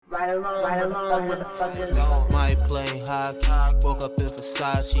Might play hockey, woke up in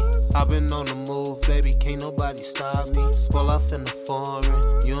Versace. I've been on the move, baby, can't nobody stop me. Pull off in the foreign,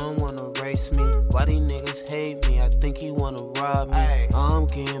 you don't wanna race me. Why these niggas hate me? I think he wanna rob me. I'm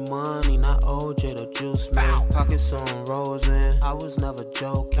getting money, not OJ the juice man. Pockets on rolls and I was never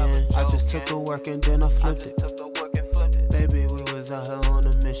joking. I just took the work and then I flipped it. Baby, we was out here on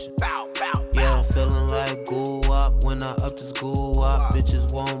a mission. Yeah, feeling like goo up when I up this goo up.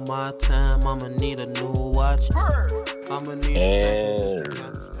 Bitches want my time, I'ma need a new watch. I'ma need a second just to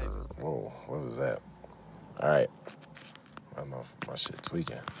count this paper. Whoa, what was that? Alright. I don't know if my shit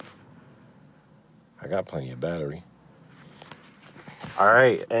tweaking. I got plenty of battery.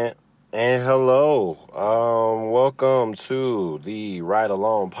 Alright, and hello. Welcome to the Ride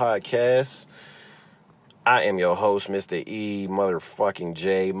Along Podcast. I am your host, Mr. E. Motherfucking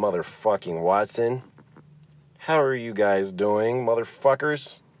J. Motherfucking Watson. How are you guys doing,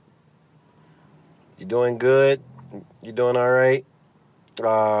 motherfuckers? You doing good? You doing all right?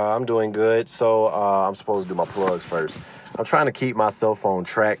 I'm doing good. So I'm supposed to do my plugs first. I'm trying to keep myself on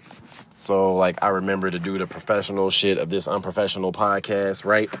track so I remember to do the professional shit of this unprofessional podcast,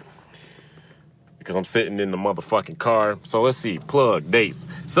 right? Because I'm sitting in the motherfucking car. So let's see, plug dates.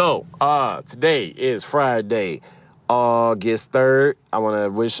 So today is Friday, August 3rd. I want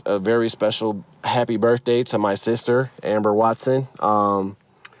to wish a very special happy birthday to my sister, Amber Watson.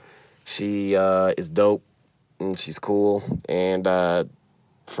 She is dope and she's cool. And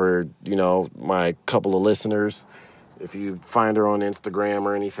for, my couple of listeners, if you find her on Instagram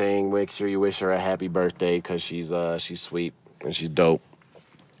or anything, make sure you wish her a happy birthday because she's sweet and she's dope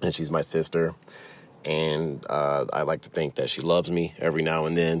and she's my sister. And I like to think that she loves me every now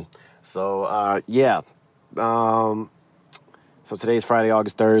and then. So, yeah. So today's Friday,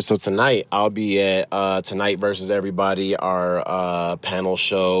 August 3rd. So tonight I'll be at Tonight Versus Everybody, our panel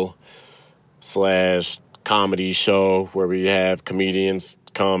show / comedy show where we have comedians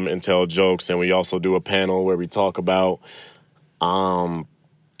come and tell jokes. And we also do a panel where we talk about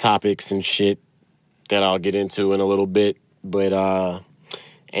topics and shit that I'll get into in a little bit. But,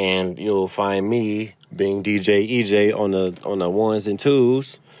 and you'll find me being DJ EJ on the ones and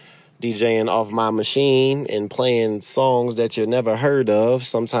twos, DJing off my machine and playing songs that you never heard of.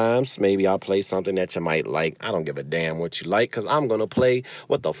 Sometimes maybe I'll play something that you might like. I don't give a damn what you like because I'm going to play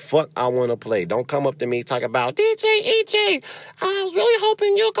what the fuck I want to play. Don't come up to me talk about DJ EJ. I was really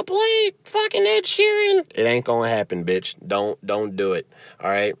hoping you could play fucking Ed Sheeran. It ain't going to happen, bitch. Don't do it. All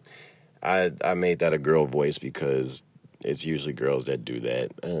right. I made that a girl voice because it's usually girls that do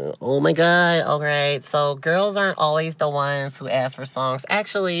that. Oh my God. All right. So girls aren't always the ones who ask for songs.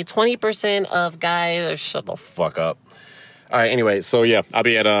 Actually, 20% of guys shut the fuck up. All right. Anyway. So yeah, I'll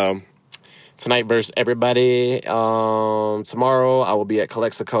be at, Tonight Versus Everybody. Tomorrow I will be at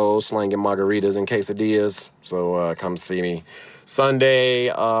Calexico slanging margaritas and quesadillas. So, come see me.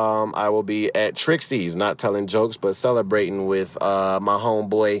 Sunday, I will be at Trixie's, not telling jokes, but celebrating with, my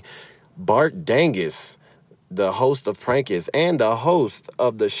homeboy, Bart Dangus, the host of Prankus and the host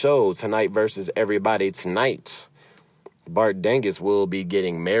of the show Tonight Versus Everybody Tonight. Bart Dangus will be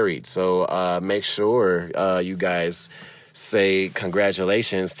getting married. So make sure you guys say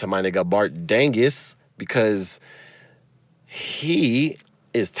congratulations to my nigga Bart Dangus because he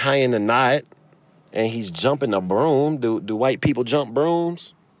is tying the knot and he's jumping a broom. Do white people jump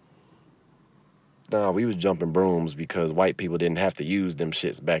brooms? No, we was jumping brooms because white people didn't have to use them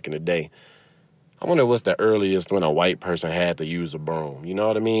shits back in the day. I wonder what's the earliest when a white person had to use a broom. You know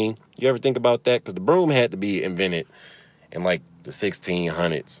what I mean? You ever think about that? Because the broom had to be invented in the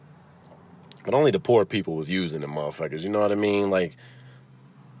 1600s. But only the poor people was using them motherfuckers. You know what I mean?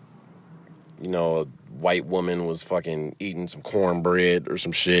 A white woman was fucking eating some cornbread or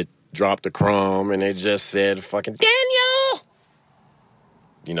some shit, dropped a crumb, and it just said fucking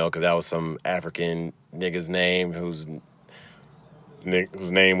Daniel! Because that was some African nigga's name whose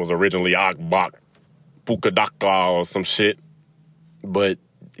name was originally Akbak Pukadaka or some shit, but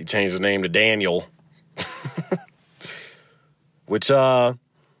he changed his name to Daniel. Which, all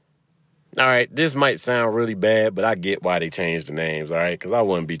right, this might sound really bad, but I get why they changed the names, all right? Because I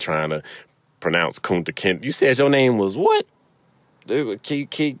wouldn't be trying to pronounce Kunta Kinte. You said your name was what? Dude,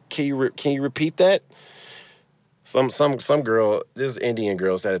 can you repeat that? Some girl, this Indian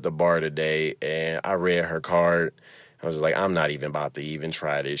girl sat at the bar today, and I read her card. I was just like, I'm not even about to even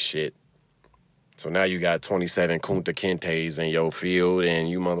try this shit. So now you got 27 Kunta Kintes in your field, and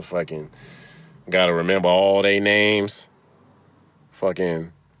you motherfucking gotta remember all their names.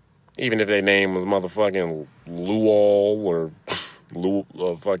 Fucking, even if their name was motherfucking Luol or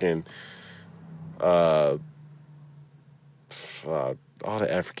all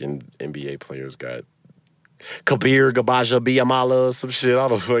the African NBA players got Kabir Gabaja Biamala, some shit. I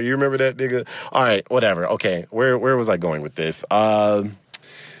don't know. You remember that nigga? All right, whatever. Okay, where was I going with this?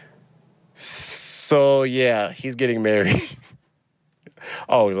 So yeah, he's getting married.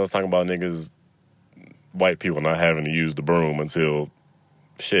 Oh, I was talking about niggas, white people not having to use the broom until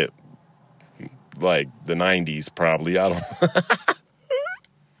shit, like the 90s probably. I don't.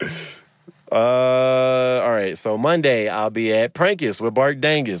 All right, so Monday I'll be at Prankus with Bart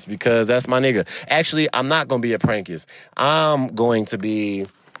Dangus because that's my nigga. Actually, I'm not gonna be at Prankus. I'm going to be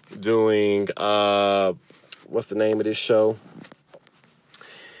doing what's the name of this show?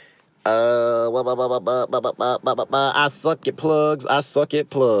 I suck at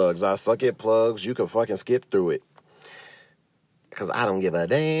plugs. You can fucking skip through it. Because I don't give a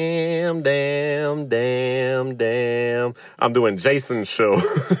damn. I'm doing Jason's show.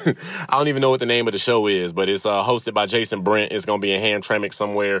 I don't even know what the name of the show is, but it's hosted by Jason Brent. It's going to be in Hamtramck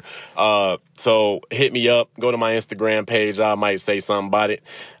somewhere. So hit me up. Go to my Instagram page. I might say something about it.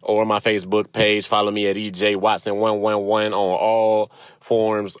 Or my Facebook page. Follow me at EJ Watson111 on all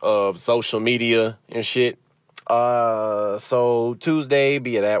forms of social media and shit. So Tuesday,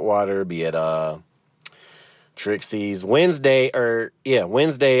 be at Atwater, be at Trixie's. Wednesday,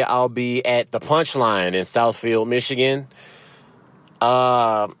 I'll be at the Punchline in Southfield, Michigan.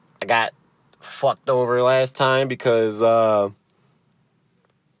 I got fucked over last time because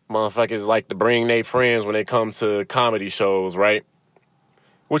motherfuckers like to bring their friends when they come to comedy shows, right?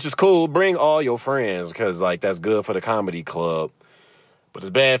 Which is cool. Bring all your friends because, like, that's good for the comedy club. But it's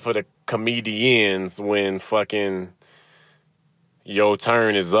bad for the comedians when fucking your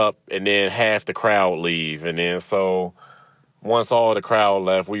turn is up and then half the crowd leave. And then so once all the crowd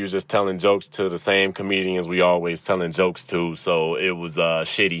left, we was just telling jokes to the same comedians we always telling jokes to. So it was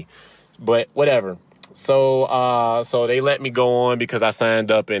shitty. But whatever. So they let me go on because I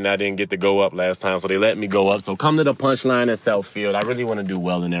signed up and I didn't get to go up last time. So they let me go up. So come to the Punchline at Southfield. I really want to do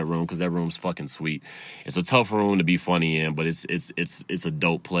well in that room because that room's fucking sweet. It's a tough room to be funny in, but it's a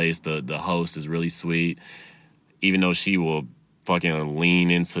dope place. The host is really sweet. Even though she will fucking lean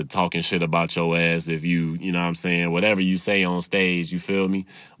into talking shit about your ass if you know what I'm saying, whatever you say on stage, you feel me?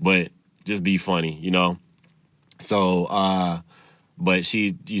 But just be funny, you know? So, but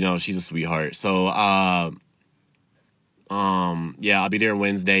she, you know, she's a sweetheart. So, yeah, I'll be there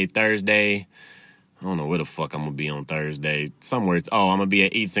Wednesday. Thursday, I don't know where the fuck I'm gonna be on Thursday. Somewhere, I'm gonna be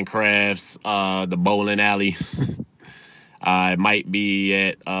at Eats and Crafts, the bowling alley. I might be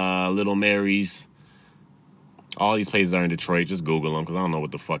at Little Mary's. All these places are in Detroit. Just Google them because I don't know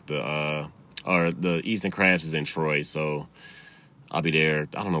what the fuck the Eats and Crafts is in Troy. So I'll be there.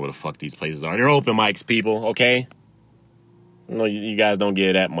 I don't know where the fuck these places are. They're open mics, people. Okay. No, you guys don't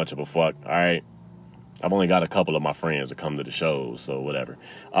give that much of a fuck. All right. I've only got a couple of my friends that come to the shows, so whatever.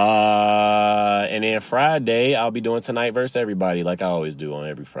 And then Friday, I'll be doing Tonight versus Everybody like I always do on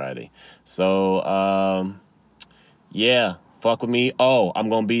every Friday. So yeah. Fuck with me. Oh, I'm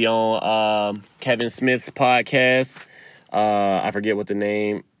going to be on Kevin Smith's podcast. I forget what the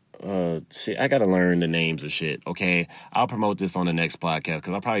name. Shit, I got to learn the names of shit, okay? I'll promote this on the next podcast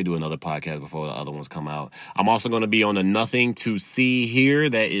because I'll probably do another podcast before the other ones come out. I'm also going to be on the Nothing to See Here.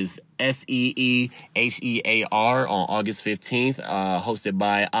 That is SEEHEAR on August 15th, hosted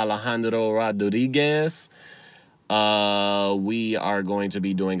by Alejandro Rodriguez. We are going to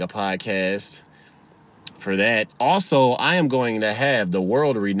be doing a podcast for that. Also, I am going to have the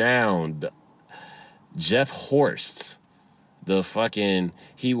world-renowned Jeff Horst.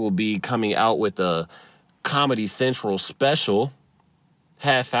 He will be coming out with a Comedy Central special,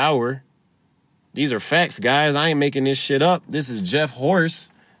 half hour. These are facts, guys. I ain't making this shit up. This is Jeff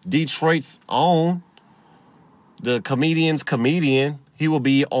Horst, Detroit's own, the comedian's comedian. He will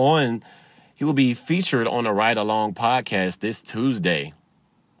be featured on a Ride Along podcast this Tuesday,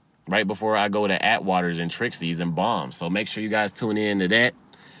 right before I go to Atwater's and Trixie's and Bomb. So make sure you guys tune in to that.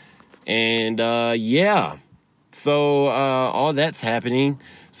 And, yeah. So, all that's happening.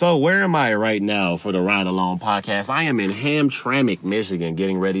 So where am I right now for the Ride Along podcast? I am in Hamtramck, Michigan,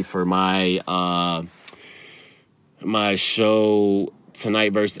 getting ready for my, my show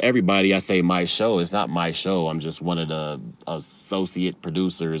Tonight versus Everybody. I say my show. It's not my show. I'm just one of the associate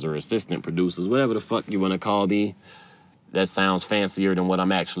producers or assistant producers, whatever the fuck you want to call me. That sounds fancier than what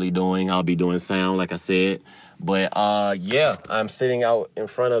I'm actually doing. I'll be doing sound, like I said. But, yeah, I'm sitting out in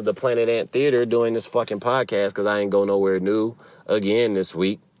front of the Planet Ant Theater doing this fucking podcast because I ain't go nowhere new again this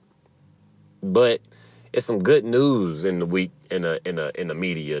week. But it's some good news in the week, in the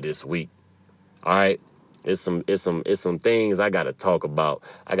media this week. All right? It's some things I got to talk about.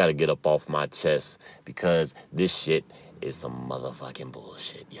 I got to get up off my chest because this shit is some motherfucking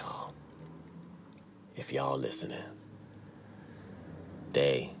bullshit, y'all. If y'all listening,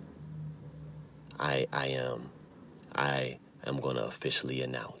 I am gonna officially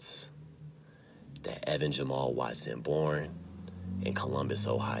announce that Evan Jamal Watson, born in Columbus,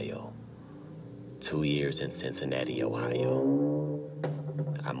 Ohio, 2 years in Cincinnati, Ohio.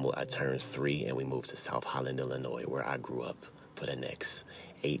 I turned 3 and we moved to South Holland, Illinois, where I grew up for the next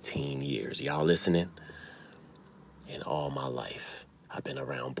 18 years. Y'all listening? In all my life, I've been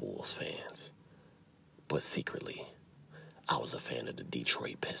around Bulls fans. But secretly, I was a fan of the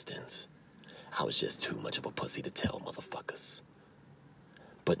Detroit Pistons. I was just too much of a pussy to tell motherfuckers.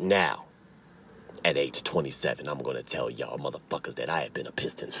 But now, at age 27, I'm gonna tell y'all motherfuckers that I have been a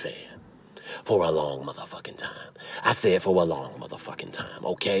Pistons fan for a long motherfucking time. I said for a long motherfucking time,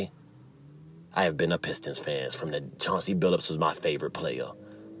 okay? I have been a Pistons fan from the Chauncey Billups was my favorite player,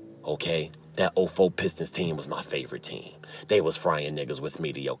 okay? That 04 Pistons team was my favorite team. They was frying niggas with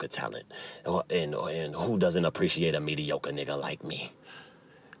mediocre talent. And who doesn't appreciate a mediocre nigga like me?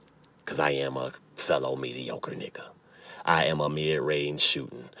 Because I am a fellow mediocre nigga. I am a mid-range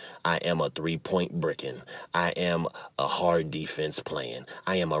shooting. I am a three-point bricking. I am a hard defense playing.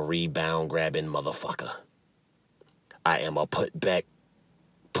 I am a rebound grabbing motherfucker. I am a putting back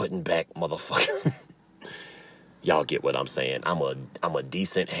motherfucker. Y'all get what I'm saying. I'm a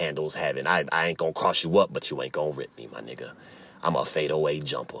decent handles having. I ain't gonna cross you up, but you ain't gonna rip me, my nigga. I'm a fadeaway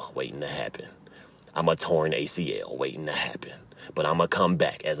jumper waiting to happen. I'm a torn ACL waiting to happen. But I'm gonna come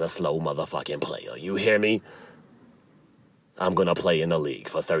back as a slow motherfucking player. You hear me? I'm gonna play in the league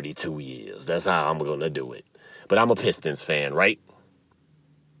for 32 years. That's how I'm gonna do it. But I'm a Pistons fan, right?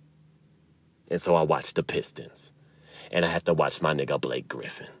 And so I watch the Pistons. And I have to watch my nigga Blake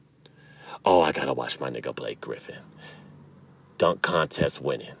Griffin. Oh, I gotta watch my nigga Blake Griffin. Dunk contest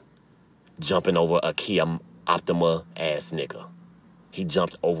winning. Jumping over a Kia Optima ass nigga. He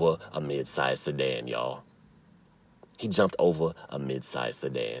jumped over a mid-sized sedan, y'all. He jumped over a mid-sized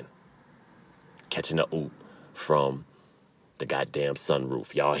sedan. Catching a oop from the goddamn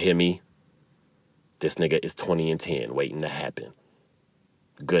sunroof. Y'all hear me? This nigga is 20 and 10 waiting to happen.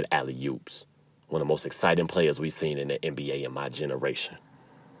 Good alley-oops. One of the most exciting players we've seen in the NBA in my generation.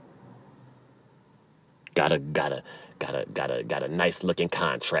 Got a nice looking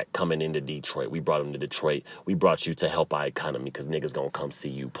contract coming into Detroit. We brought him to Detroit. We brought you to help our economy because niggas gonna come see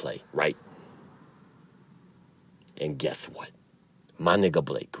you play, right? And guess what? My nigga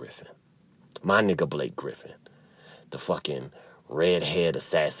Blake Griffin. The fucking red-haired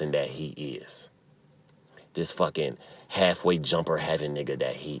assassin that he is. This fucking halfway jumper having nigga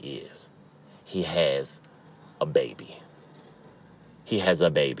that he is. He has a baby.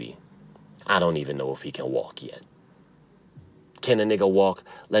 I don't even know if he can walk yet. Can a nigga walk?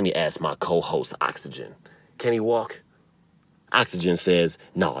 Let me ask my co-host, Oxygen. Can he walk? Oxygen says,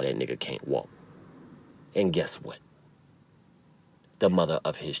 no, that nigga can't walk. And guess what? The mother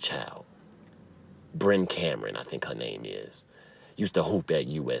of his child, Bryn Cameron, I think her name is, used to hoop at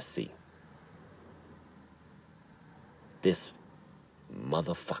USC. This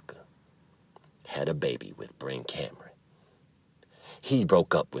motherfucker had a baby with Bryn Cameron. He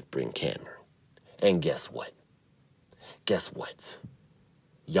broke up with Bryn Cameron. And guess what?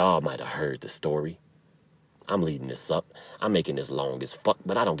 Y'all might have heard the story. I'm leading this up. I'm making this long as fuck,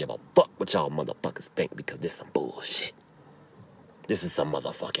 but I don't give a fuck what y'all motherfuckers think because this some bullshit. This is some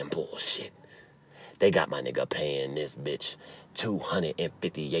motherfucking bullshit. They got my nigga paying this bitch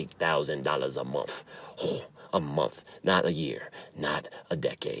 $258,000 a month. Oh, a month, not a year, not a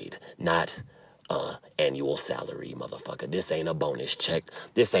decade, not annual salary, motherfucker. This ain't a bonus check.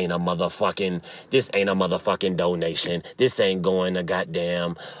 This ain't a motherfucking donation. This ain't going to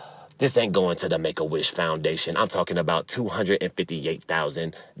the Make-A-Wish Foundation. I'm talking about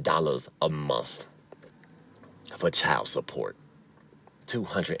 $258,000 a month for child support.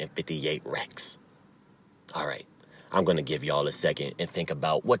 258 racks. All right. I'm going to give y'all a second and think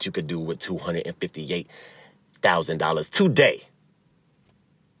about what you could do with $258,000 today.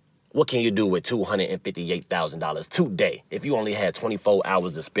 What can you do with $258,000 today? If you only had 24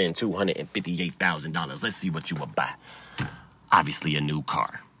 hours to spend $258,000, let's see what you would buy. Obviously, a new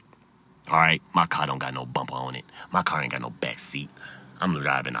car. All right? My car don't got no bumper on it. My car ain't got no back seat. I'm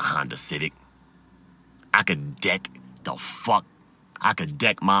driving a Honda Civic. I could deck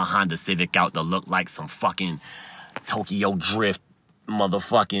my Honda Civic out to look like some fucking Tokyo Drift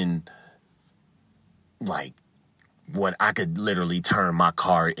motherfucking, like, what I could literally turn my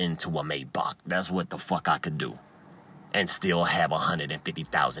car into a Maybach. That's what the fuck I could do. And still have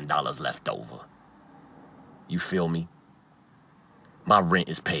 $150,000 left over. You feel me? My rent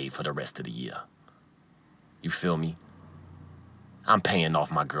is paid for the rest of the year. You feel me? I'm paying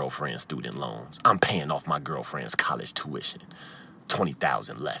off my girlfriend's student loans. I'm paying off my girlfriend's college tuition.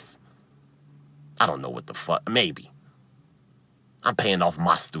 $20,000 left. I don't know what the fuck. Maybe. I'm paying off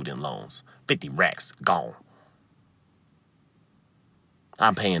my student loans. 50 racks gone.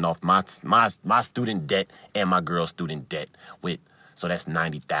 I'm paying off my student debt and my girl's student debt so that's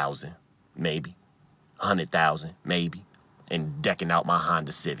 90,000, maybe 100,000, maybe, and decking out my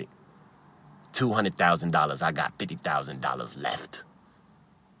Honda Civic. $200,000. I got $50,000 left.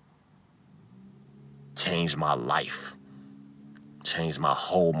 Changed my life. Changed my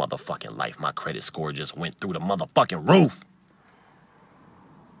whole motherfucking life. My credit score just went through the motherfucking roof.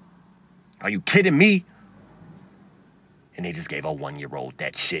 Are you kidding me? And they just gave a 1-year-old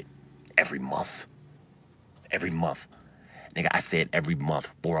that shit every month. Every month. Nigga, I said every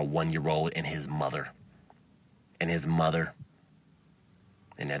month for a 1-year-old and his mother. And his mother.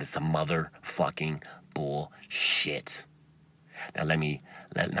 And that is some motherfucking bullshit. Now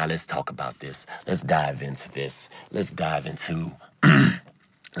let's talk about this. Let's dive into this. Let's dive into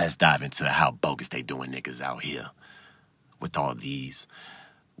how bogus they doing niggas out here with all these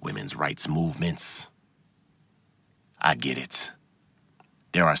women's rights movements. I get it.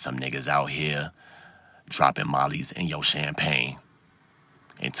 There are some niggas out here dropping mollies in your champagne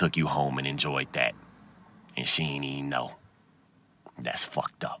and took you home and enjoyed that. And she ain't even know. That's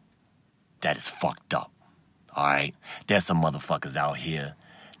fucked up. That is fucked up. All right? There's some motherfuckers out here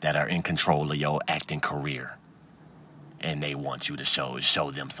that are in control of your acting career. And they want you to show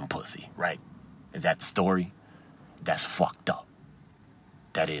them some pussy, right? Is that the story? That's fucked up.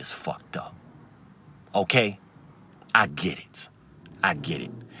 That is fucked up. Okay? I get it. I get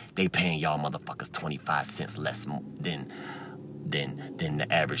it. They paying y'all motherfuckers 25 cents less than the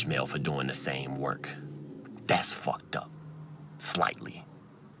average male for doing the same work. That's fucked up. Slightly.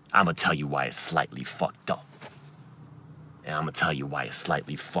 I'm going to tell you why it's slightly fucked up. And I'm going to tell you why it's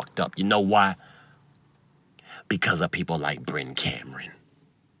slightly fucked up. You know why? Because of people like Bryn Cameron.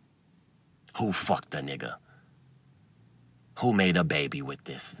 Who fucked a nigga? Who made a baby with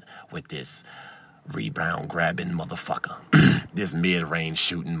this rebound grabbing motherfucker? This mid-range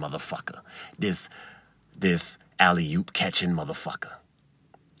shooting motherfucker. This alley-oop catching motherfucker.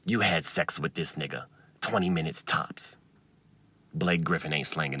 You had sex with this nigga 20 minutes tops. Blake Griffin ain't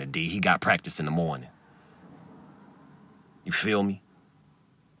slanging a D. He got practice in the morning. You feel me?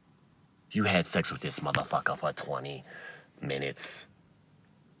 You had sex with this motherfucker for 20 minutes.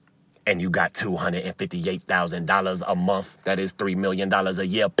 And you got $258,000 a month. That is $3 million a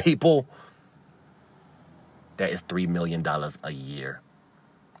year, people. That is $3 million a year.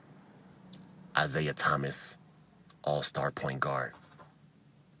 Isaiah Thomas, all-star point guard.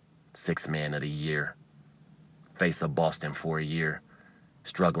 6th man of the year. Face of Boston for a year.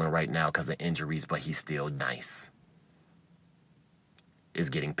 Struggling right now because of injuries, but he's still nice.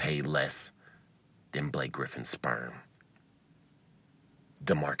 Is getting paid less than Blake Griffin's sperm.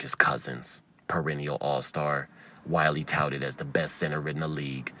 DeMarcus Cousins, perennial all-star, widely touted as the best center in the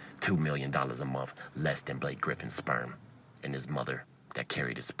league, $2 million a month, less than Blake Griffin's sperm and his mother that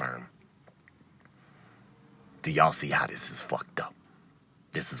carried his sperm. Do y'all see how this is fucked up?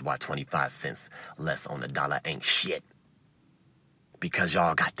 This is why 25 cents less on the dollar ain't shit. Because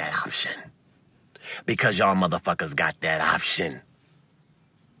y'all got that option. Because y'all motherfuckers got that option.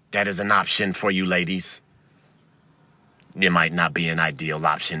 That is an option for you ladies. It might not be an ideal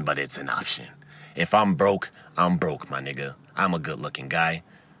option, but it's an option. If I'm broke, my nigga. I'm a good-looking guy.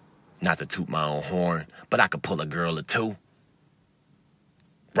 Not to toot my own horn, but I could pull a girl or two.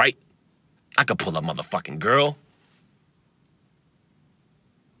 Right? I could pull a motherfucking girl.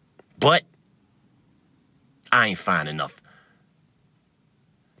 But I ain't fine enough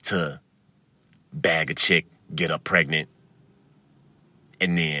to bag a chick, get her pregnant,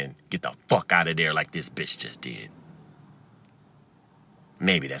 and then get the fuck out of there like this bitch just did.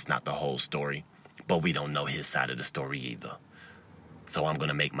 Maybe that's not the whole story, but we don't know his side of the story either. So I'm going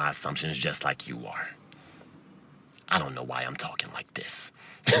to make my assumptions just like you are. I don't know why I'm talking like this.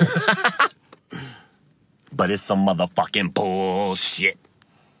 But it's some motherfucking bullshit.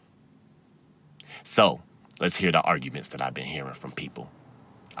 So, let's hear the arguments that I've been hearing from people.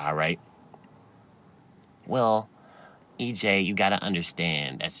 All right? Well, EJ, you gotta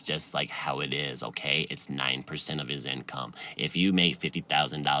understand, that's just like how it is, okay? It's 9% of his income. If you make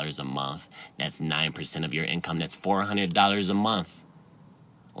 $50,000 a month, that's 9% of your income. That's $400 a month.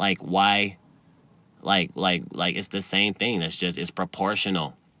 Like, why? Like, it's the same thing. It's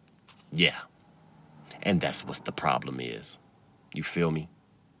proportional. Yeah. And that's what the problem is. You feel me?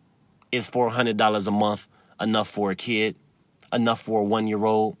 Is $400 a month enough for a kid? Enough for a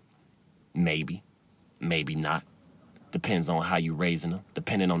 1-year-old? Maybe. Maybe not. Depends on how you raising them,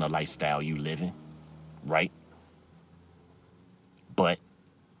 depending on the lifestyle you living, right? But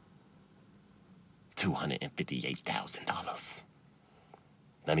 $258,000.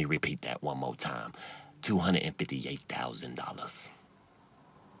 Let me repeat that one more time. $258,000.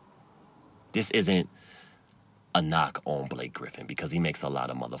 This isn't a knock on Blake Griffin because he makes a lot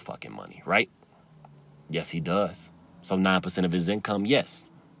of motherfucking money, right? Yes, he does. So 9% of his income, yes.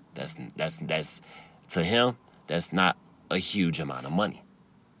 That's to him, that's not a huge amount of money.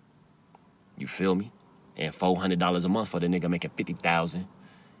 You feel me? And $400 a month for the nigga making $50,000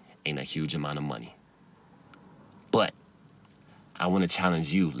 ain't a huge amount of money. But I want to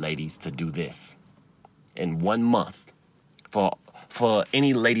challenge you, ladies, to do this. In 1 month, for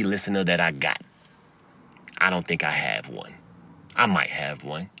any lady listener that I got, I don't think I have one. I might have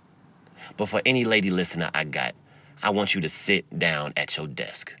one. But for any lady listener I got, I want you to sit down at your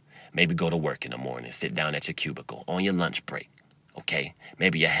desk. Maybe go to work in the morning, sit down at your cubicle on your lunch break, okay?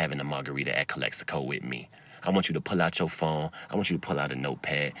 Maybe you're having a margarita at Calexico with me. I want you to pull out your phone. I want you to pull out a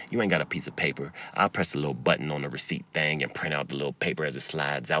notepad. You ain't got a piece of paper. I'll press a little button on the receipt thing and print out the little paper as it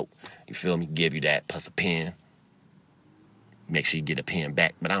slides out. You feel me? Give you that, plus a pen. Make sure you get a pen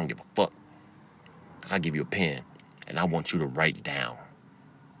back, but I don't give a fuck. I'll give you a pen, and I want you to write down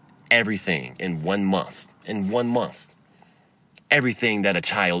everything in 1 month. In 1 month. Everything that a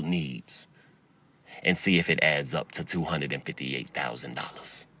child needs. And see if it adds up to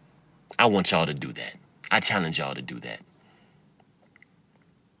 $258,000. I want y'all to do that. I challenge y'all to do that.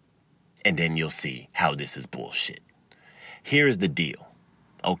 And then you'll see how this is bullshit. Here's the deal,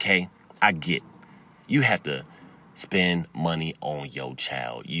 okay? I get you have to spend money on your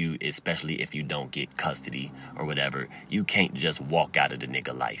child. You, especially if you don't get custody or whatever, you can't just walk out of the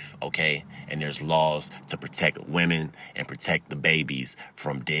nigga life, okay? And there's laws to protect women and protect the babies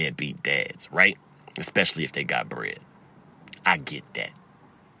from deadbeat dads, right? Especially if they got bread. I get that.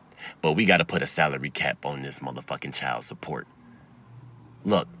 But we got to put a salary cap on this motherfucking child support.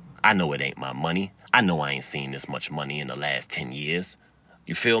 Look, I know it ain't my money. I know I ain't seen this much money in the last 10 years.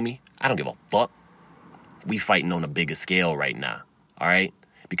 You feel me? I don't give a fuck. We fighting on a bigger scale right now, all right?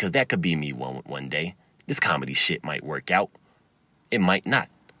 Because that could be me one day. This comedy shit might work out. It might not.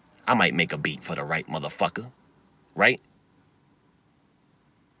 I might make a beat for the right motherfucker, right?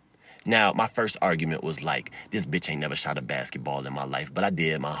 Now, my first argument was like, this bitch ain't never shot a basketball in my life, but I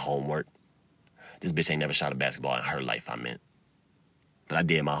did my homework. This bitch ain't never shot a basketball in her life, I meant. But I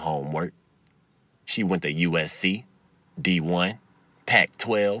did my homework. She went to USC, D1,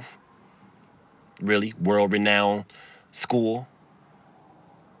 Pac-12. Really, world-renowned school.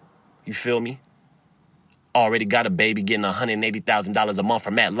 You feel me? Already got a baby getting $180,000 a month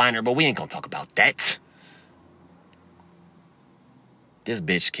from Matt Leinart, but we ain't gonna talk about that. This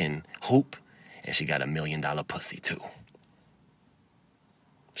bitch can hoop, and she got $1 million pussy, too.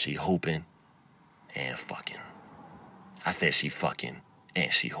 She hooping and fucking. I said she fucking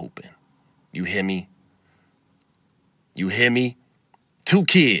and she hooping. You hear me? You hear me? 2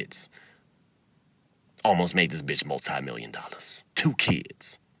 kids. Almost made this bitch multi-million-dollars. 2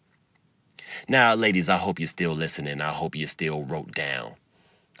 kids. Now, ladies, I hope you're still listening. I hope you still wrote down.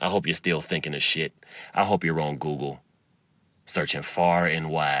 I hope you're still thinking of shit. I hope you're on Google, searching far and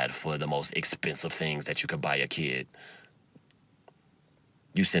wide for the most expensive things that you could buy a kid.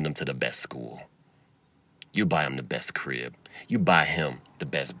 You send them to the best school. You buy him the best crib. You buy him the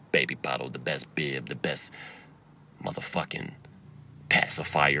best baby bottle, the best bib, the best motherfucking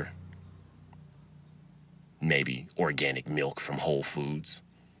pacifier. Maybe organic milk from Whole Foods.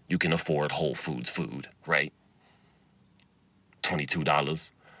 You can afford Whole Foods food, right?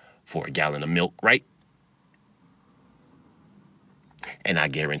 $22 for a gallon of milk, right? And I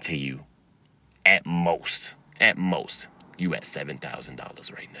guarantee you, at most, you at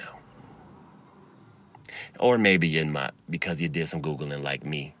 $7,000 right now. Or maybe because you did some Googling like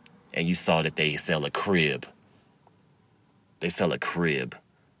me, and you saw that they sell a crib. They sell a crib.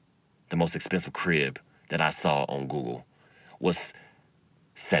 The most expensive crib that I saw on Google was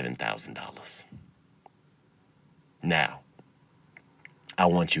 $7,000. Now, I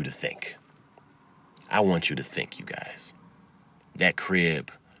want you to think. You guys. That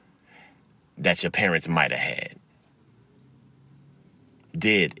crib that your parents might have had,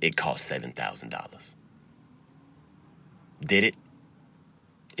 did it cost $7,000? Did it?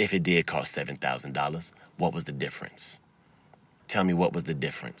 If it did cost $7,000, what was the difference? Tell me what was the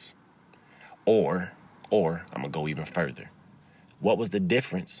difference. Or I'm going to go even further. What was the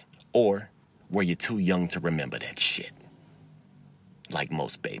difference? Or were you too young to remember that shit? Like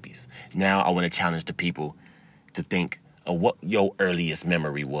most babies. Now I want to challenge the people to think Or what your earliest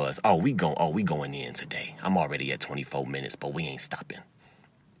memory was. We going in today. I'm already at 24 minutes, but we ain't stopping.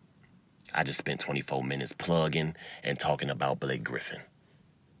 I just spent 24 minutes plugging and talking about Blake Griffin.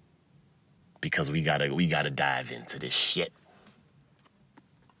 Because we gotta dive into this shit.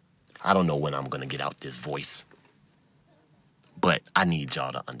 I don't know when I'm gonna get out this voice. But I need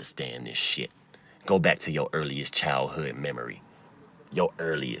y'all to understand this shit. Go back to your earliest childhood memory. Your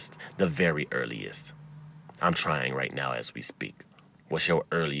earliest, the very earliest. I'm trying right now as we speak. What's your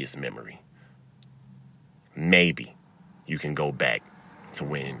earliest memory? Maybe you can go back to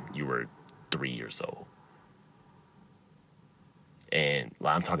when you were 3 years old. And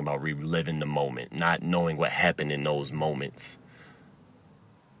I'm talking about reliving the moment, not knowing what happened in those moments.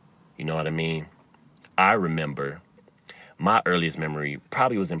 You know what I mean? I remember my earliest memory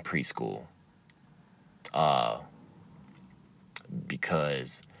probably was in preschool.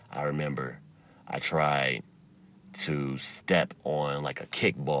 Because I remember I tried to step on like a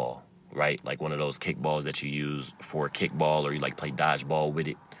kickball, right? Like one of those kickballs that you use for a kickball, or you like play dodgeball with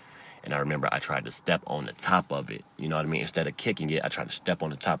it. And I remember I tried to step on the top of it. You know what I mean? Instead of kicking it, I tried to step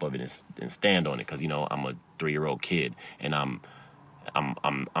on the top of it and stand on it. Cause I'm a 3-year-old kid, and I'm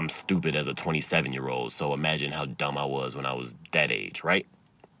stupid as a 27-year-old. So imagine how dumb I was when I was that age, right?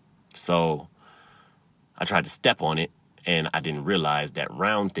 So I tried to step on it, and I didn't realize that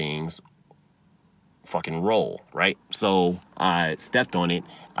round things fucking roll, right? So I stepped on it,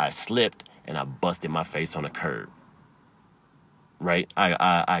 I slipped, and I busted my face on a curb. Right?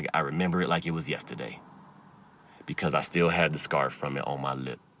 I remember it like it was yesterday, because I still had the scar from it on my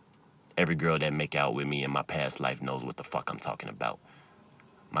lip. Every girl that make out with me in my past life knows what the fuck I'm talking about.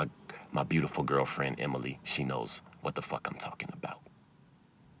 My beautiful girlfriend, Emily, she knows what the fuck I'm talking about.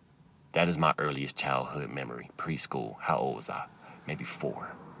 That is my earliest childhood memory, preschool. How old was I? Maybe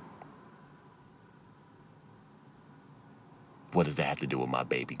 4. What does that have to do with my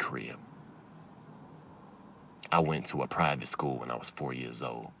baby crib? I went to a private school when I was 4 years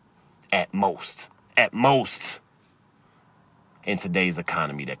old. At most. In today's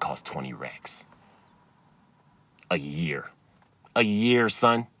economy, that costs 20 racks. A year. A year,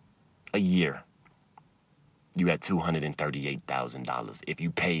 son. A year. You had $238,000 if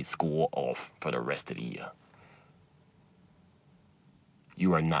you paid school off for the rest of the year.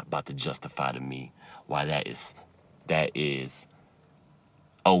 You are not about to justify to me why that is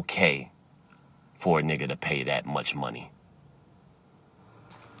okay for a nigga to pay that much money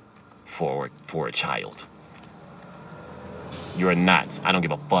for a child. You're not. I don't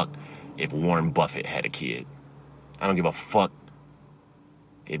give a fuck if Warren Buffett had a kid. I don't give a fuck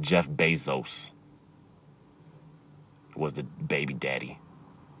if Jeff Bezos was the baby daddy.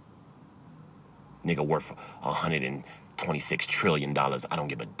 Nigga worth $126 trillion. I don't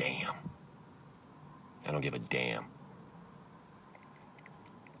give a damn. I don't give a damn.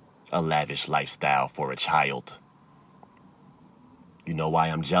 A lavish lifestyle for a child. You know why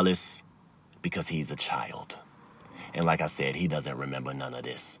I'm jealous? Because he's a child. And like I said, he doesn't remember none of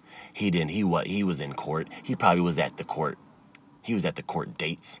this. He was in court. He probably was at the court. He was at the court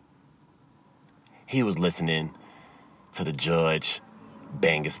dates. He was listening to the judge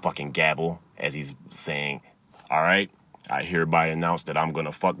bang his fucking gavel as he's saying, all right, I hereby announce that I'm going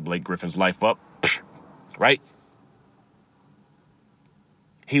to fuck Blake Griffin's life up. Right?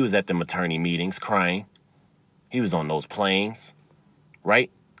 He was at the maternity meetings crying. He was on those planes,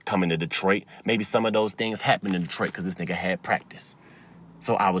 right? Coming to Detroit. Maybe some of those things happened in Detroit because this nigga had practice.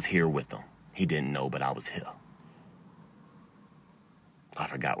 So I was here with him. He didn't know, but I was here. I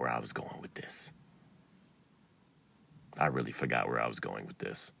forgot where I was going with this. I really forgot where I was going with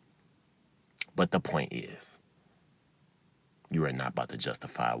this. But the point is, you are not about to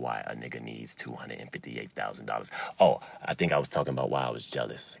justify why a nigga needs $258,000. Oh, I think I was talking about why I was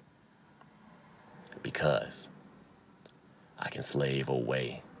jealous. Because I can slave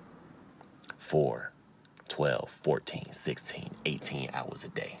away 4, 12, 14, 16, 18 hours a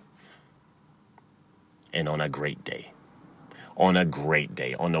day. And on a great day, on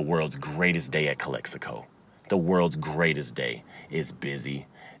the world's greatest day at Calexico, the world's greatest day, is busy,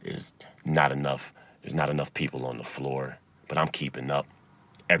 there's not enough people on the floor, but I'm keeping up.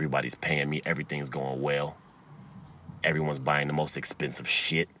 Everybody's paying me, everything's going well. Everyone's buying the most expensive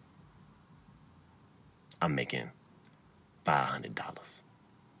shit. I'm making $500.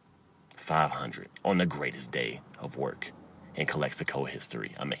 $500 on the greatest day of work in Calexico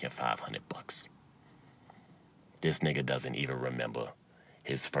history. I'm making $500. This nigga doesn't even remember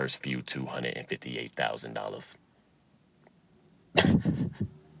his first few $258,000.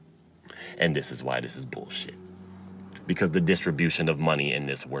 And this is why this is bullshit. Because the distribution of money in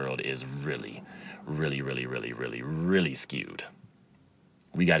this world is really, really, really, really, really, really skewed.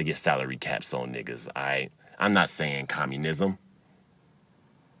 We got to get salary caps on niggas, all right? I'm not saying communism.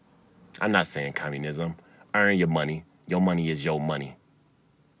 Earn your money. Your money is your money.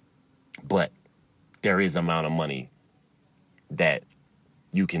 But there is an amount of money that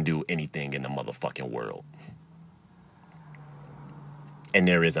you can do anything in the motherfucking world. And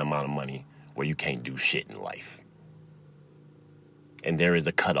there is an amount of money where you can't do shit in life. And there is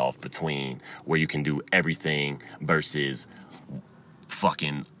a cutoff between where you can do everything versus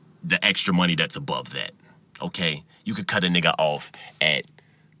fucking the extra money that's above that. Okay? You could cut a nigga off at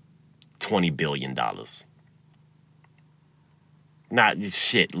 $20 billion. Not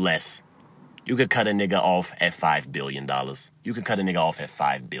shit less. You could cut a nigga off at $5 billion. You could cut a nigga off at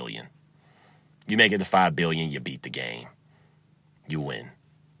 $5 billion. You make it to $5 billion, you beat the game. You win.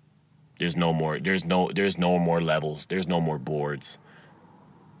 There's no more levels. There's no more boards.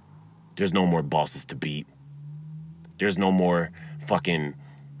 There's no more bosses to beat. There's no more fucking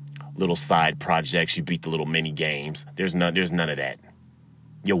little side projects. You beat the little mini games. There's none of that.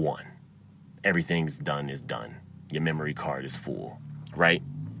 You won. Everything's done is done. Your memory card is full. Right?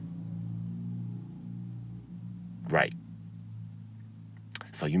 Right.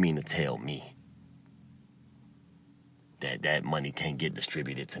 So you mean to tell me that money can't get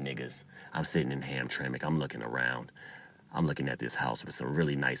distributed to niggas? I'm sitting in Hamtramck. I'm looking around. I'm looking at this house with some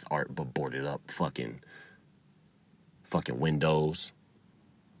really nice art, but boarded up fucking windows.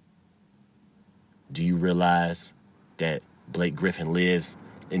 Do you realize that Blake Griffin lives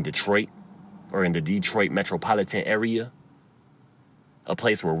in Detroit or in the Detroit metropolitan area? A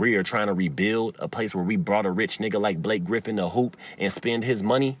place where we are trying to rebuild, a place where we brought a rich nigga like Blake Griffin to hoop and spend his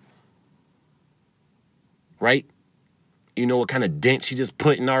money. Right? You know what kind of dent she just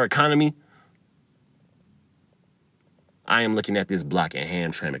put in our economy? I am looking at this block in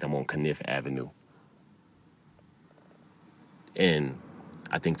Hamtramck. I'm on Kniff Avenue. And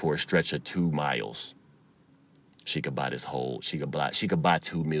I think for a stretch of 2 miles, she could buy 2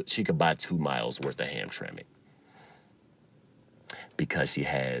 miles worth of Hamtramck. Because she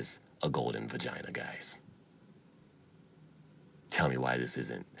has a golden vagina, guys. Tell me why this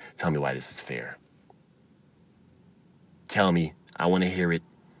is fair. Tell me. I want to hear it.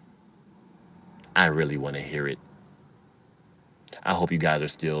 I really want to hear it. I hope you guys are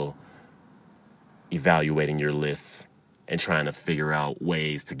still evaluating your lists and trying to figure out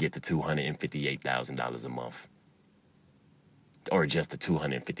ways to get to $258,000 a month. Or just the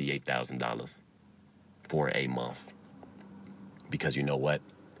 $258,000 for a month. Because you know what?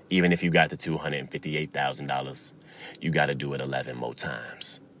 Even if you got the $258,000, you got to do it 11 more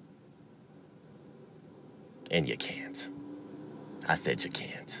times. And you can't. I said you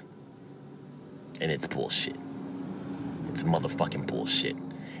can't. And it's bullshit. It's motherfucking bullshit.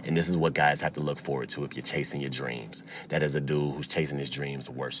 And this is what guys have to look forward to if you're chasing your dreams. That is a dude who's chasing his dreams'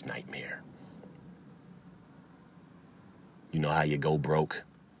 worst nightmare. You know how you go broke?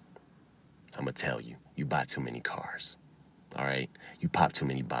 I'm going to tell you. You buy too many cars. All right? You pop too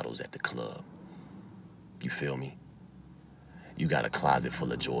many bottles at the club. You feel me? You got a closet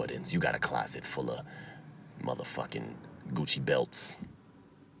full of Jordans. You got a closet full of motherfucking Gucci belts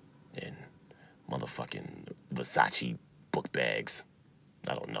and motherfucking Versace book bags.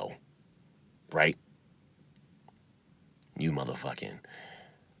 I don't know. Right? You motherfucking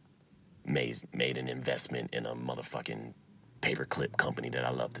made an investment in a motherfucking paperclip company that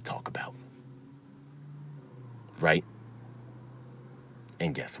I love to talk about. Right?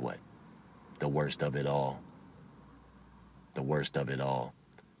 And guess what? The worst of it all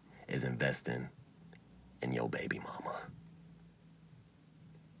is investing in your baby mama.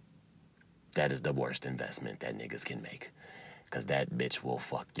 That is the worst investment that niggas can make. Because that bitch will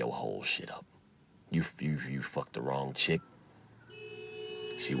fuck your whole shit up. You fuck the wrong chick,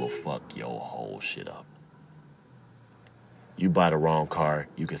 she will fuck your whole shit up. You buy the wrong car,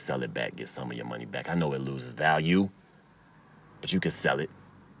 you can sell it back, get some of your money back. I know it loses value, but you can sell it.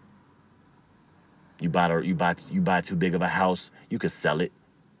 You buy too big of a house, you can sell it.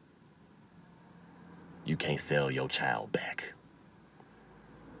 You can't sell your child back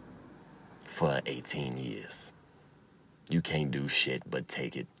for 18 years. You can't do shit but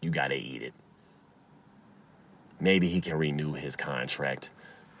take it. You gotta eat it. Maybe he can renew his contract.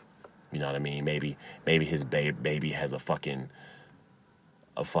 You know what I mean? Maybe his baby has a fucking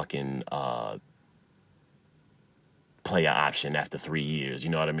player option after 3 years. You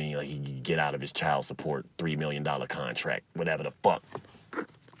know what I mean? Like he can get out of his child support $3 million contract, whatever the fuck.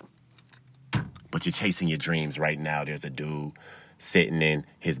 But you're chasing your dreams right now. There's a dude sitting in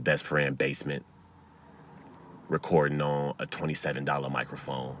his best friend basement, recording on a $27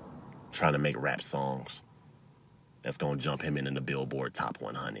 microphone, trying to make rap songs. That's going to jump him into the Billboard Top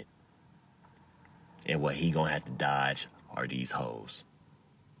 100. And what he going to have to dodge are these hoes.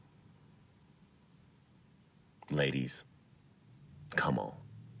 Ladies, come on.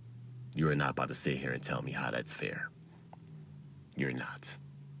 You are not about to sit here and tell me how that's fair. You're not.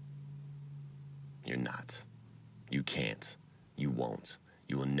 You're not. You can't. You won't.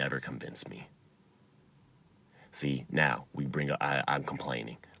 You will never convince me. See, now we bring up, I'm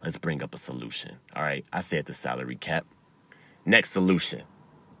complaining. Let's bring up a solution. All right, I said the salary cap. Next solution.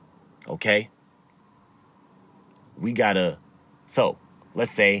 Okay? So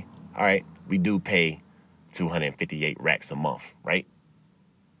let's say, all right, we do pay 258 racks a month, right?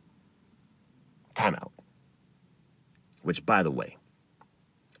 Timeout. Which, by the way,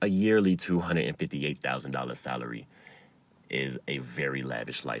 a yearly $258,000 salary is a very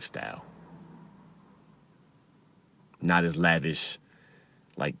lavish lifestyle. Not as lavish,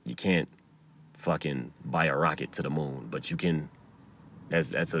 like you can't fucking buy a rocket to the moon, but you can.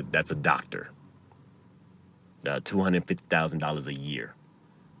 That's a doctor. $250,000 a year.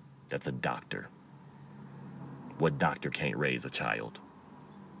 That's a doctor. What doctor can't raise a child?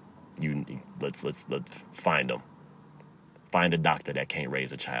 Let's find them. Find a doctor that can't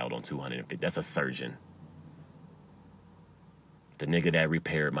raise a child on 250. That's a surgeon. The nigga that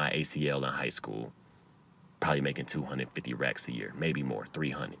repaired my ACL in high school, probably making 250 racks a year, maybe more,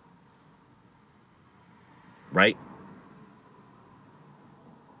 300. Right?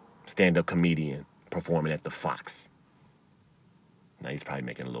 Stand-up comedian performing at the Fox. Now he's probably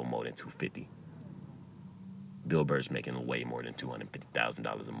making a little more than 250. Bill Burr's making way more than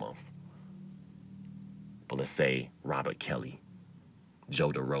 $250,000 a month. But let's say Robert Kelly, Joe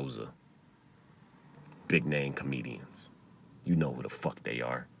DeRosa, big name comedians. You know who the fuck they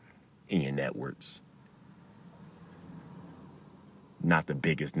are in your networks. Not the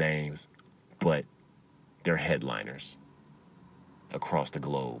biggest names, but they're headliners across the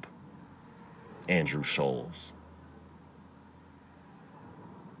globe. Andrew Scholes.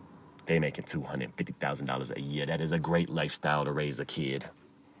 They making $250,000 a year. That is a great lifestyle to raise a kid.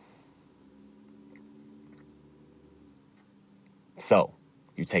 So,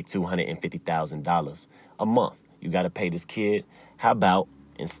 you take $250,000 a month. You got to pay this kid. How about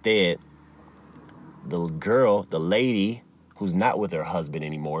instead, the girl, the lady who's not with her husband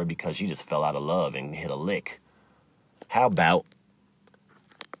anymore because she just fell out of love and hit a lick. How about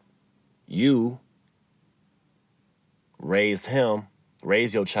you raise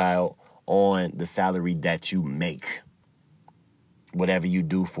your child on the salary that you make? Whatever you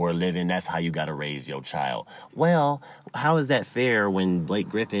do for a living, that's how you got to raise your child. Well, how is that fair when Blake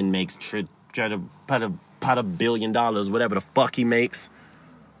Griffin makes try to put $1 billion, whatever the fuck he makes,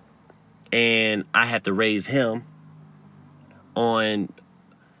 and I have to raise him on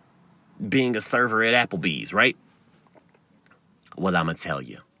being a server at Applebee's, right? Well, I'm going to tell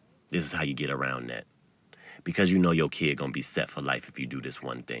you, this is how you get around that. Because you know your kid going to be set for life if you do this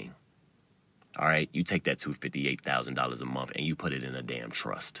one thing. All right, you take that $258,000 a month and you put it in a damn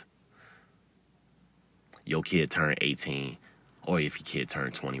trust. Your kid turned 18, or if your kid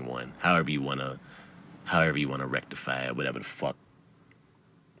turned 21, however you wanna rectify it, whatever the fuck.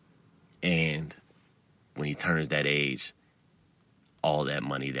 And when he turns that age, all that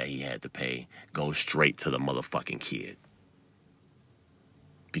money that he had to pay goes straight to the motherfucking kid.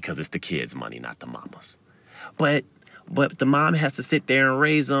 Because it's the kid's money, not the mama's. But the mom has to sit there and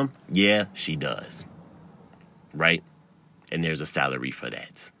raise them. Yeah, she does. Right? And there's a salary for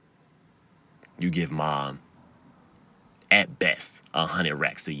that. You give mom, at best, 100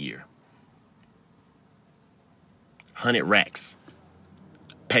 racks a year. 100 racks.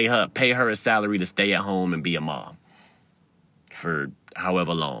 Pay her a salary to stay at home and be a mom for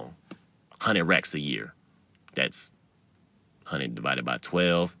however long. 100 racks a year. That's 100 divided by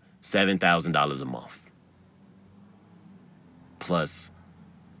 12, $7,000 a month. Plus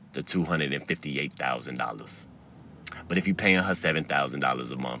the $258,000. But if you're paying her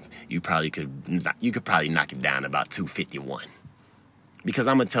 $7,000 a month, you could probably knock it down about $251. Because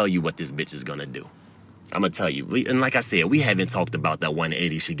I'm gonna tell you what this bitch is gonna do. I'm gonna tell you, and like I said, we haven't talked about that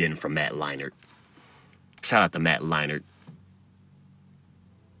 180 she getting from Matt Leinart. Shout out to Matt Leinart.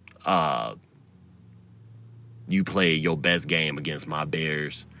 You played your best game against my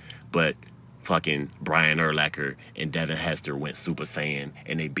Bears, but fucking Brian Urlacher and Devin Hester went Super Saiyan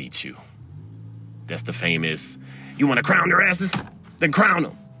and they beat you. That's the famous, you want to crown their asses? Then crown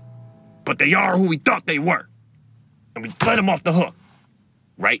them. But they are who we thought they were. And we let them off the hook.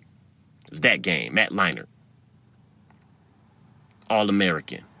 Right? It was that game. Matt Leinart.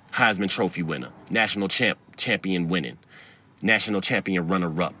 All-American. Heisman Trophy winner, national champion winning, national champion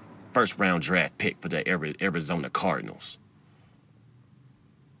runner-up, first round draft pick for the Arizona Cardinals.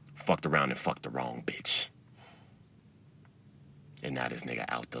 Fucked around and fucked the wrong bitch. And now this nigga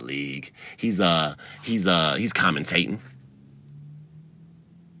out the league. He's commentating.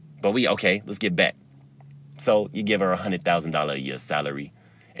 But let's get back. So you give her $100,000 a year salary,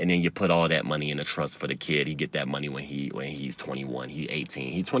 and then you put all that money in a trust for the kid. He get that money when he's 21, he's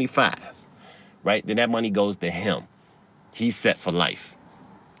 18, he's 25, right? Then that money goes to him. He's set for life.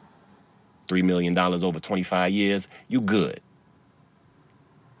 $3 million over 25 years, you good.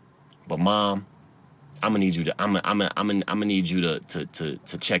 But mom, I'm gonna need you to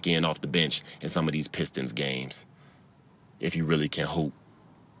check in off the bench in some of these Pistons games, if you really can hoop,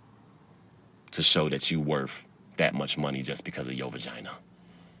 to show that you worth that much money just because of your vagina.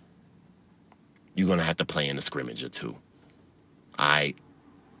 You're gonna have to play in the scrimmage or two. Alright?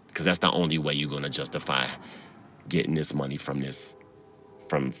 Because that's the only way you're gonna justify getting this money from this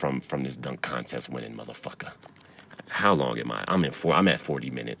dunk contest winning motherfucker. How long am I? I'm at 40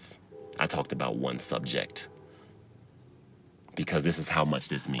 minutes. I talked about one subject because this is how much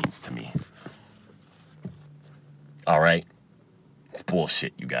this means to me. Alright? It's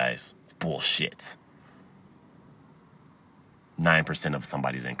bullshit, you guys. It's bullshit. 9% of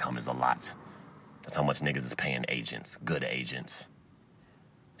somebody's income is a lot. That's how much niggas is paying agents, good agents.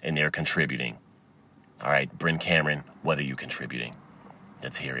 And they're contributing. Alright, Bryn Cameron, what are you contributing?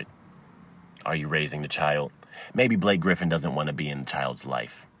 Let's hear it. Are you raising the child? Maybe Blake Griffin doesn't want to be in the child's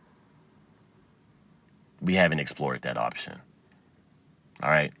life. We haven't explored that option.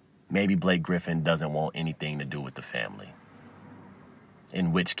 Alright? Maybe Blake Griffin doesn't want anything to do with the family.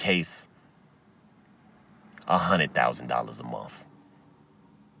 In which case, $100,000 a month.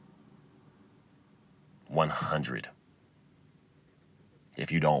 100.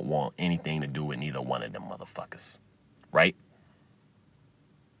 If you don't want anything to do with neither one of them motherfuckers. Right?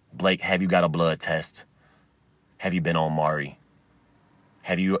 Blake, have you got a blood test? Have you been on Maury?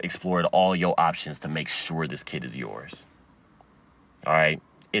 Have you explored all your options to make sure this kid is yours? All right?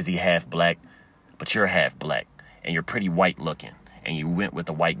 Is he half black? But you're half black, and you're pretty white looking, and you went with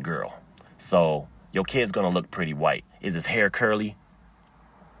a white girl. So your kid's gonna look pretty white. Is his hair curly?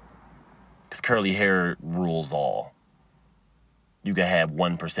 Because curly hair rules all. You can have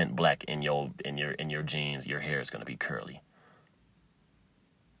 1% black in your genes. Your hair is gonna be curly.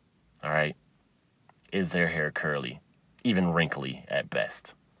 All right? Is their hair curly? Even wrinkly at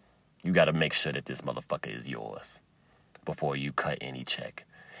best. You got to make sure that this motherfucker is yours before you cut any check.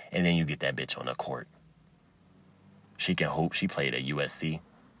 And then you get that bitch on the court. She can hoop. She played at USC.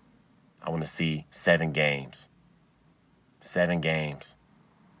 I want to see 7 games. 7 games.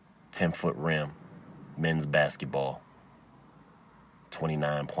 10-foot rim. Men's basketball.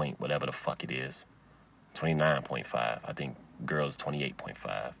 29 point, whatever the fuck it is. 29.5. I think girls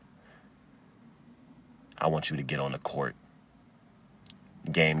 28.5. I want you to get on the court.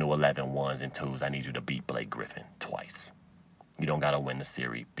 Game to 11, ones and twos. I need you to beat Blake Griffin twice. You don't got to win the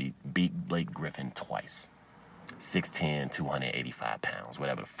series. Beat Blake Griffin twice. 6'10", 285 pounds,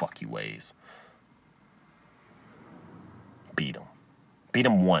 whatever the fuck he weighs. Beat him. Beat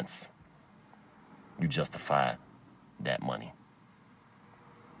him once. You justify that money.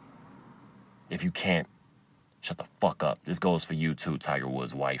 If you can't, shut the fuck up. This goes for you too, Tiger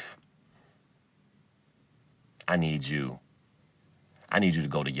Woods' wife. I need you to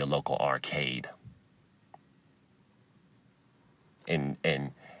go to your local arcade and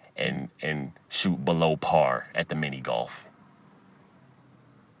shoot below par at the mini golf.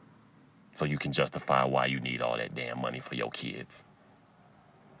 So you can justify why you need all that damn money for your kids.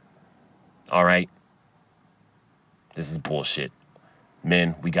 All right? This is bullshit.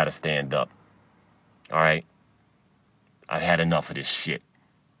 Men, we gotta stand up. All right? I've had enough of this shit.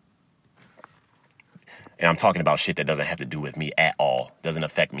 And I'm talking about shit that doesn't have to do with me at all. Doesn't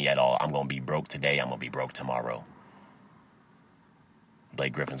affect me at all. I'm going to be broke today. I'm going to be broke tomorrow.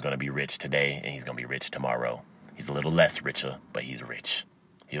 Blake Griffin's going to be rich today, and he's going to be rich tomorrow. He's a little less richer, but he's rich.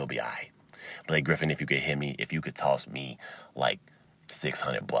 He'll be all right. Blake Griffin, if you could hit me, if you could toss me like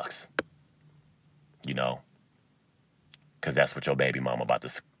 $600, you know? Because that's what your baby mama about to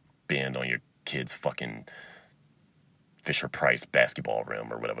spend on your kid's fucking Fisher-Price basketball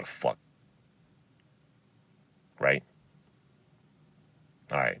rim or whatever the fuck. Right?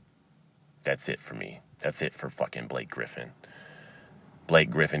 All right. That's it for me. That's it for fucking Blake Griffin.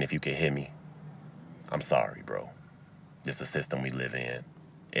 Blake Griffin, if you could hit me, I'm sorry, bro. This is the system we live in.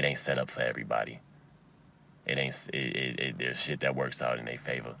 It ain't set up for everybody. There's shit that works out in their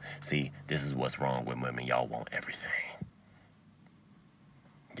favor. See, this is what's wrong with women. Y'all want everything.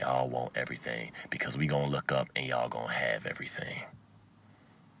 Y'all want everything because we gonna look up and y'all gonna have everything.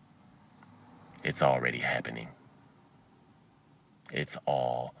 It's already happening. It's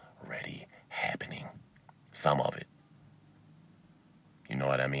already happening. Some of it. You know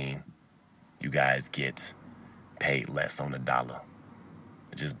what I mean? You guys get paid less on the dollar.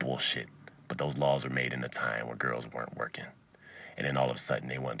 It's just bullshit. But those laws were made in a time where girls weren't working. And then all of a sudden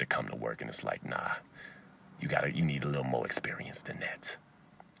they wanted to come to work and it's like, nah, you need a little more experience than that.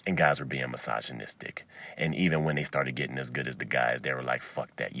 And guys were being misogynistic. And even when they started getting as good as the guys, they were like,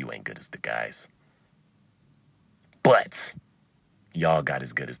 fuck that, you ain't good as the guys. But y'all got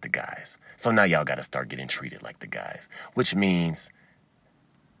as good as the guys. So now y'all got to start getting treated like the guys. Which means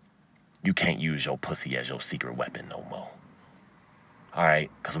you can't use your pussy as your secret weapon no more. All right?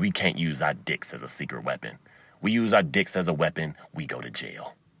 Because we can't use our dicks as a secret weapon. We use our dicks as a weapon, we go to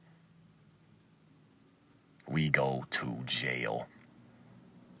jail. We go to jail.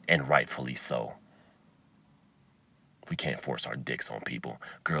 And rightfully so. We can't force our dicks on people.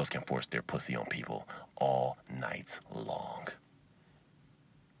 Girls can force their pussy on people all night long.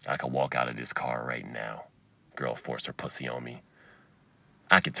 I could walk out of this car right now. Girl force her pussy on me.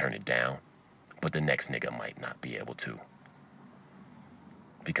 I could turn it down, but the next nigga might not be able to.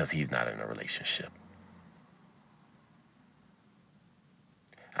 Because he's not in a relationship.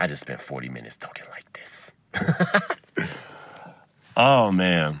 I just spent 40 minutes talking like this. Oh,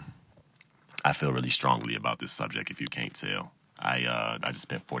 man. I feel really strongly about this subject, if you can't tell. I just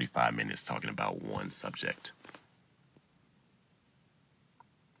spent 45 minutes talking about one subject.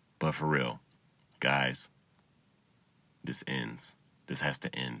 But for real, guys, this ends. This has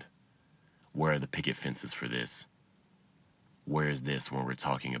to end. Where are the picket fences for this? Where is this when we're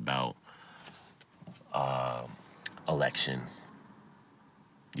talking about elections?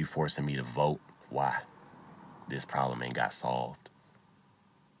 You forcing me to vote? Why? This problem ain't got solved.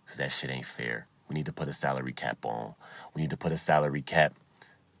 Because that shit ain't fair. We need to put a salary cap on. We need to put a salary cap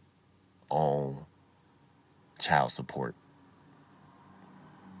on child support.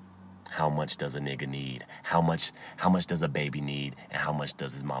 How much does a nigga need? How much does a baby need? And how much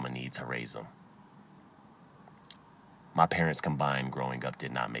does his mama need to raise him? My parents combined growing up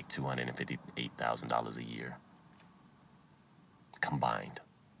did not make $258,000 a year. Combined.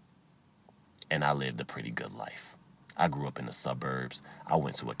 And I lived a pretty good life. I grew up in the suburbs. I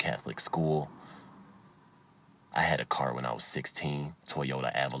went to a Catholic school. I had a car when I was 16,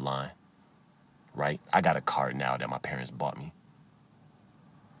 Toyota Avalon. Right? I got a car now that my parents bought me.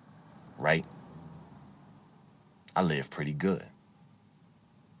 Right? I live pretty good.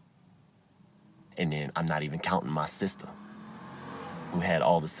 And then I'm not even counting my sister, who had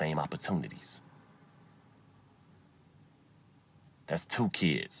all the same opportunities. That's 2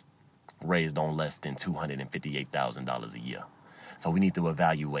 kids raised on less than $258,000 a year. So we need to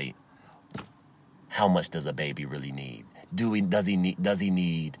evaluate how much does a baby really need? Does he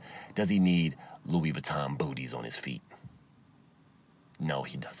need Louis Vuitton booties on his feet? No,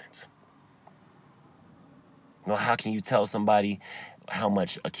 he doesn't. Well, how can you tell somebody how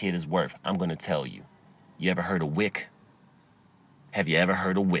much a kid is worth? I'm going to tell you. You ever heard of WIC? Have you ever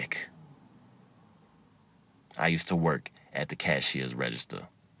heard of WIC? I used to work at the cashier's register.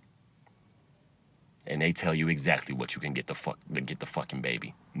 And they tell you exactly what you can get to get the fucking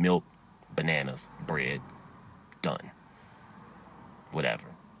baby. Milk, bananas, bread, done. Whatever.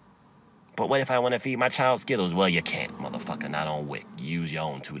 But what if I want to feed my child Skittles? Well, you can't, motherfucker, not on WIC. Use your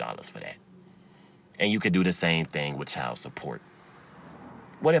own $2 for that. And you could do the same thing with child support.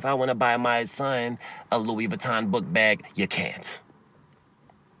 What if I want to buy my son a Louis Vuitton book bag? You can't.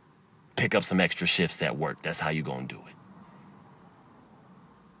 Pick up some extra shifts at work. That's how you gonna do it.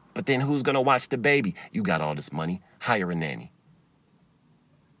 But then who's gonna watch the baby? You got all this money. Hire a nanny.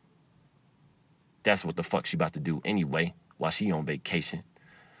 That's what the fuck she about to do anyway while she on vacation.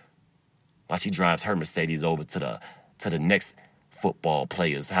 While she drives her Mercedes over to the next football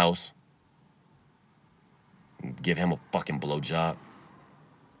player's house. Give him a fucking blowjob.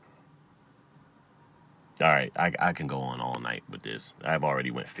 All right, I can go on all night with this. I've already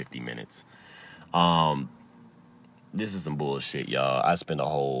went 50 minutes. This is some bullshit, y'all. I spent a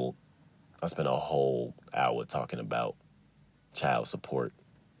whole hour talking about child support.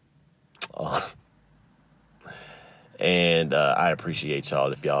 And I appreciate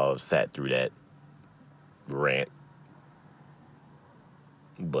y'all if y'all sat through that rant.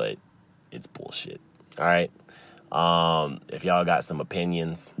 But it's bullshit. All right. If y'all got some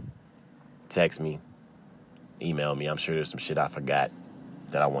opinions, text me, email me. I'm sure there's some shit I forgot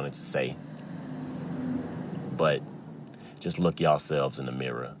that I wanted to say. But just look yourselves in the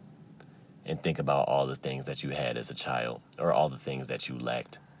mirror and think about all the things that you had as a child, or all the things that you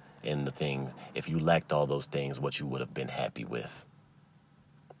lacked. And the things, if you lacked all those things, what you would have been happy with.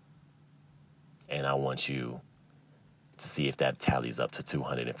 And I want you to see if that tallies up to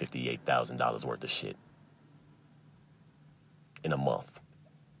 $258,000 worth of shit in a month.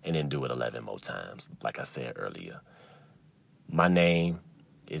 And then do it 11 more times, like I said earlier. My name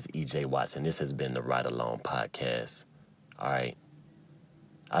is EJ Watson. This has been the Ride Along Podcast. All right.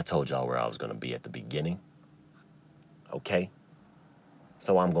 I told y'all where I was going to be at the beginning. Okay?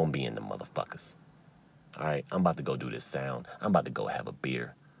 So I'm going to be in the motherfuckers. All right? I'm about to go do this sound. I'm about to go have a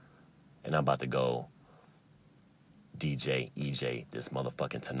beer. And I'm about to go DJ, EJ, this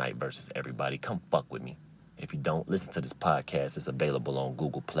motherfucking Tonight Versus Everybody. Come fuck with me. If you don't, listen to this podcast. It's available on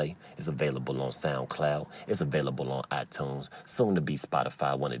Google Play. It's available on SoundCloud. It's available on iTunes. Soon to be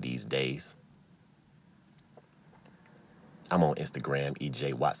Spotify one of these days. I'm on Instagram,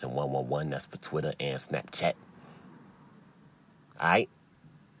 EJ Watson 111. That's for Twitter and Snapchat. All right?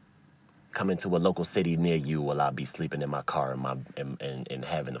 Coming to a local city near you while I'll be sleeping in my car and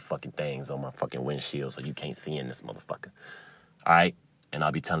having the fucking things on my fucking windshield so you can't see in this motherfucker. All right? And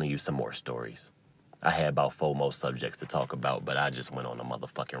I'll be telling you some more stories. I had about 4 more subjects to talk about, but I just went on a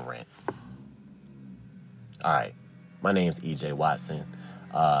motherfucking rant. All right. My name's EJ Watson.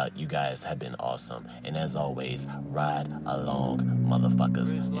 You guys have been awesome. And as always, ride along,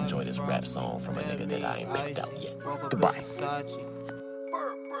 motherfuckers. Enjoy this rap song from a nigga that I ain't picked out yet. Goodbye.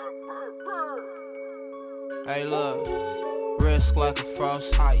 Hey, look. Wrist like a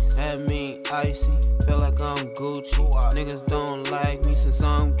frost. That mean icy. Feel like I'm Gucci. Niggas don't like me since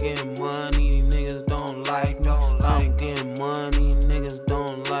I'm getting money. Niggas don't like me. I'm getting money. Niggas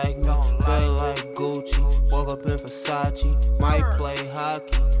don't like me. Feel like Gucci. Woke up in Versace. Might play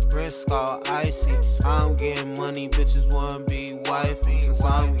hockey. Wrist all icy. I'm getting money. Bitches wanna be wifey. Since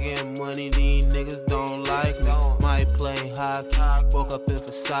I'm getting money, these niggas don't like me. Might play hockey. Woke up in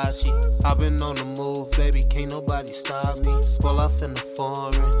Versace. I've been on the move, baby. Can't nobody stop me. Pull off in the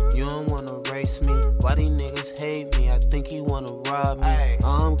foreign. You don't wanna race me. Why these niggas hate me? I think he wanna rob me.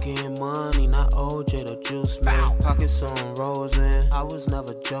 I'm getting money, not OJ the juice man. Pockets on rolls in. I was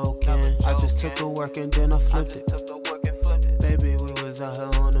never joking. I just took the work and then I flipped it. Baby, we was out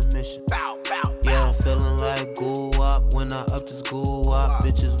here on a mission. Yeah, I'm feeling like goo up when I up this goo up.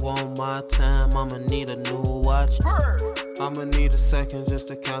 Bitches want my time, I'ma need a new watch. I'ma need a second just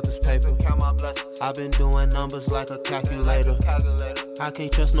to count this paper. I've been doing numbers like a calculator. I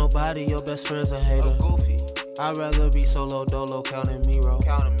can't trust nobody, your best friend's a hater. I'd rather be solo dolo counting me-roll.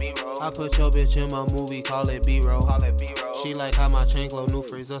 I put your bitch in my movie, call it B-roll. She like how my chain glow, new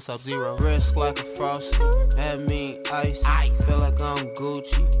freezer Sub-Zero. Wrist like a frosty, that mean icy. Feel like I'm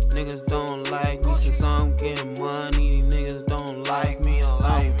Gucci. Niggas don't like me since I'm getting money. Niggas don't like me.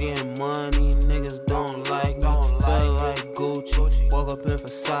 I'm getting money. Niggas don't like me. Feel like Gucci. Woke up in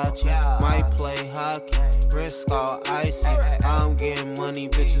Versace. Might play hockey. Wrist all icy. I'm getting money.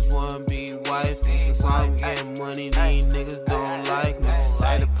 Bitches wanna be wifey. Since I'm getting money, these niggas don't like me. She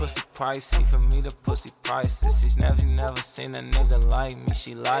say the pussy pricey, for me the pussy priceless. She's never seen a nigga like me,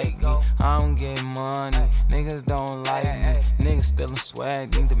 she like me. I'm getting money, niggas don't like me. Niggas stealing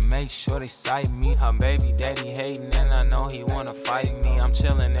swag, need to make sure they sight me. Her baby daddy hating and I know he wanna fight me. I'm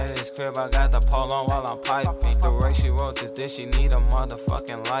chilling at his crib, I got the pole on while I'm piping. The way she wrote this she need a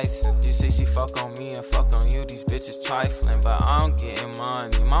motherfucking license. You see she fuck on me and fuck on you, these bitches trifling. But I'm getting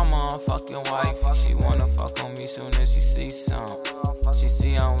money, my motherfucking wifey. She wanna fuck on me soon as she see some. She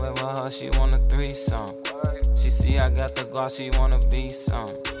see I'm with her, she want a threesome. She see I got the gloss, she wanna be some.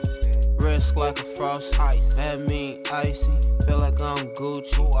 Wrist like a frost, that mean icy. Feel like I'm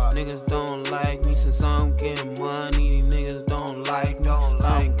Gucci. Niggas don't like me since I'm getting money. Niggas don't like me.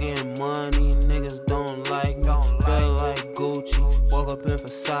 I'm getting money. Niggas don't like me. Feel like Gucci. Woke up in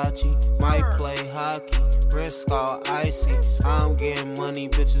Versace. Might play hockey. Wrist all icy. I'm getting money.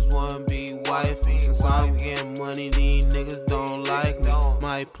 Bitches wanna be wifey. Since I'm getting money, these niggas don't like me.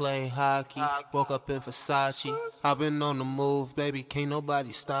 Might play hockey. Woke up in Versace. I've been on the move, baby. Can't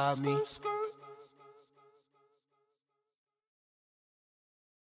nobody stop me.